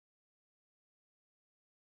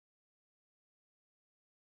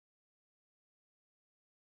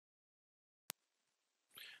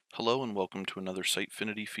Hello and welcome to another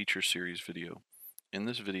Sitefinity feature series video. In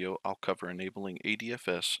this video, I'll cover enabling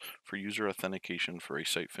ADFS for user authentication for a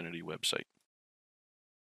Sitefinity website.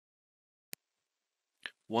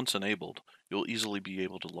 Once enabled, you'll easily be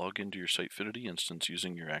able to log into your Sitefinity instance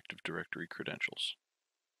using your Active Directory credentials.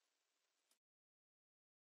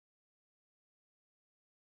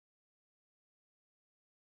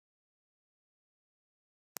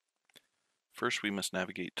 First, we must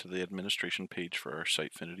navigate to the administration page for our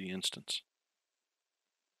Sitefinity instance.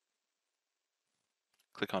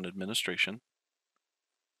 Click on Administration,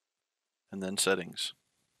 and then Settings.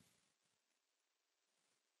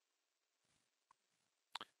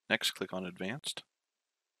 Next, click on Advanced,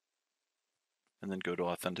 and then go to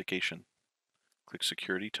Authentication. Click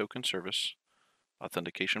Security Token Service,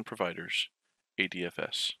 Authentication Providers,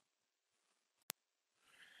 ADFS.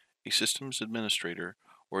 A systems administrator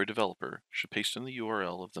or a developer should paste in the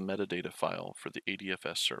URL of the metadata file for the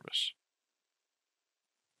ADFS service.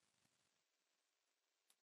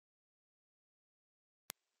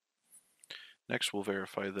 Next, we'll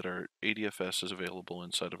verify that our ADFS is available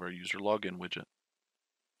inside of our user login widget.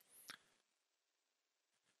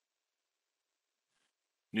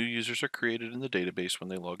 New users are created in the database when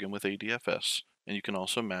they log in with ADFS, and you can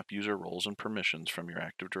also map user roles and permissions from your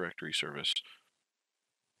Active Directory service.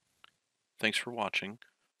 Thanks for watching.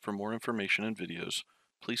 For more information and videos,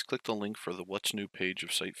 please click the link for the What's New page of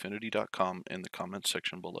Sitefinity.com in the comments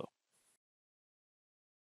section below.